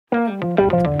Hey,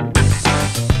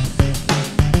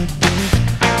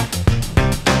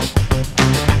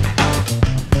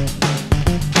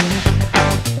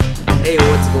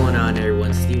 what's going on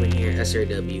everyone? Steven here,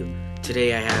 s-s-s-swaaagbucks.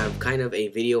 Today I have kind of a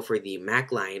video for the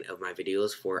Mac line of my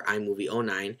videos for iMovie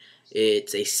 09.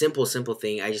 It's a simple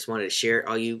thing. I just wanted to share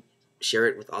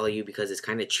it with all of you because it's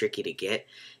kind of tricky to get.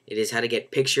 It is how to get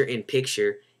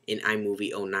picture-in-picture in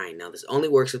iMovie 09. Now this only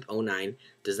works with 09,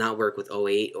 does not work with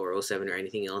 08 or 07 or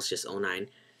anything else, just 09.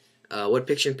 What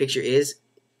picture-in-picture is,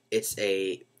 it's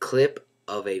a clip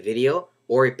of a video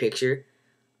or a picture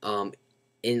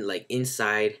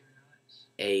inside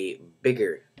a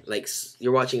bigger, like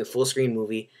you're watching a full screen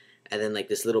movie and then like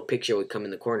this little picture would come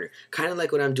in the corner, kind of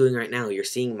like what I'm doing right now. You're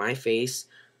seeing my face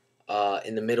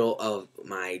in the middle of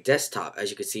my desktop, as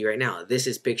you can see right now. This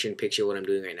is picture in picture what I'm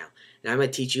doing right now. Now I'm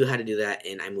going to teach you how to do that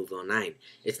in iMovie 09.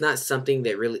 It's not something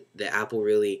that Apple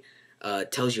really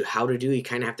tells you how to do. You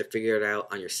kind of have to figure it out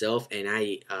on yourself, and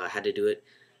I had to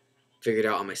figure it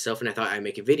out on myself, and I thought I'd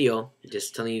make a video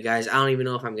just telling you guys. I don't even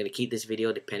know if I'm going to keep this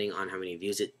video depending on how many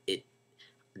views it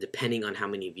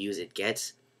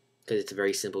gets, because it's a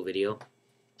very simple video.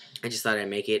 I just thought I'd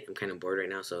make it. I'm kind of bored right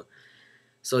now, so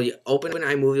you open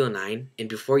iMovie 09, and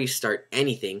before you start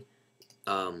anything,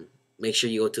 make sure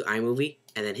you go to iMovie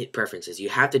and then hit Preferences. You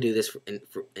have to do this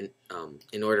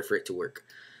in order for it to work.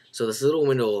 So this little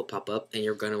window will pop up, and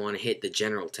you're going to want to hit the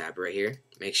General tab right here.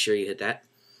 Make sure you hit that,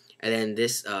 and then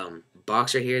this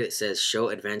box right here that says Show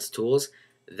Advanced Tools,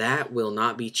 that will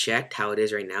not be checked how it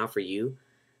is right now for you.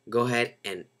 Go ahead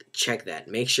and check that.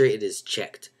 Make sure it is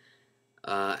checked,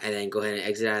 and then go ahead and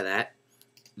exit out of that.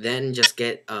 Then just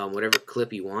get whatever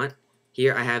clip you want.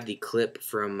 Here I have the clip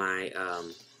from my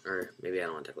or maybe I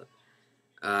don't want that clip.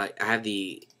 I have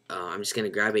the I'm just gonna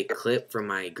grab a clip from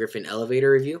my Griffin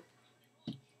elevator review.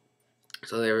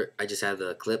 So there, I just have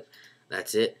the clip.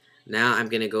 That's it. Now I'm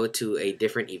gonna go to a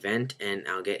different event and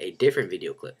I'll get a different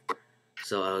video clip.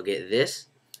 So I'll get this.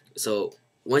 So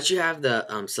once you have the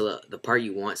part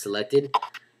you want selected,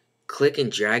 click and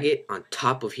drag it on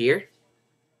top of here.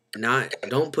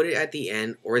 Don't put it at the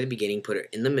end or the beginning. Put it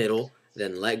in the middle.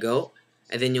 Then let go,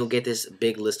 and then you'll get this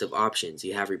big list of options.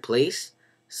 You have replace,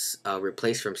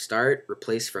 replace from start,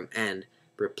 replace from end,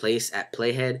 replace at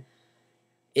playhead,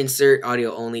 insert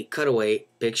audio only, cutaway,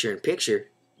 picture in picture,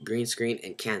 green screen,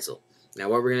 and cancel. Now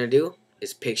what we're gonna do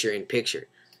is picture in picture.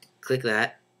 Click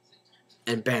that,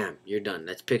 and bam, you're done.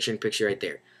 That's picture in picture right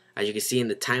there. As you can see in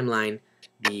the timeline,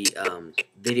 the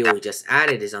video we just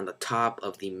added is on the top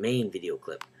of the main video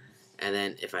clip. And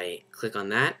then if I click on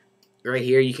that, right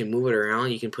here, you can move it around.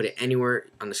 You can put it anywhere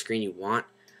on the screen you want.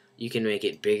 You can make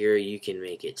it bigger. You can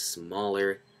make it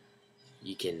smaller.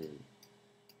 I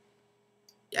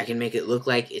can make it look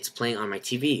like it's playing on my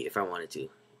TV if I wanted to.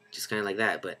 Just kind of like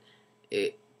that, but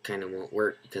it kind of won't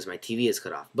work because my TV is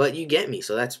cut off. But you get me.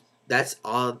 So that's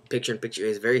all picture in picture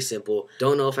is. Very simple.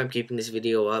 Don't know if I'm keeping this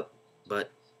video up,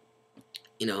 but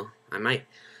you know, I might.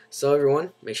 So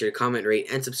everyone, make sure to comment,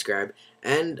 rate, and subscribe.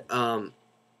 And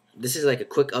this is like a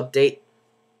quick update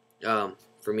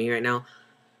for me right now.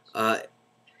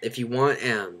 If you want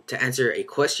to answer a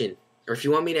question, or if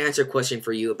you want me to answer a question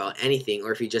for you about anything,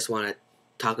 or if you just want to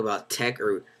talk about tech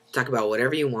or talk about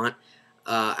whatever you want,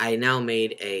 I now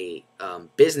made a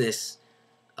business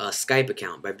Skype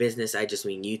account. By business, I just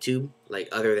mean YouTube, like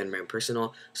other than my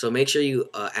personal. So make sure you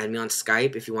add me on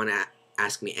Skype if you want to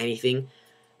ask me anything.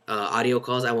 Audio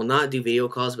calls. I will not do video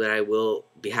calls, but I will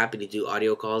be happy to do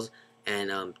audio calls and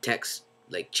text,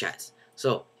 like chats.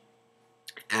 So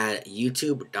at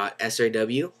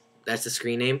youtube.srayw, that's the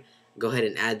screen name. Go ahead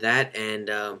and add that, and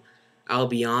I'll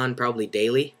be on probably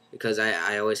daily because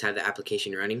I always have the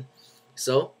application running.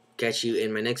 So catch you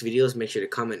in my next videos. Make sure to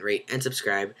comment, rate, and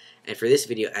subscribe. And for this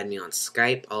video, add me on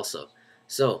Skype also.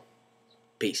 So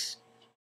peace.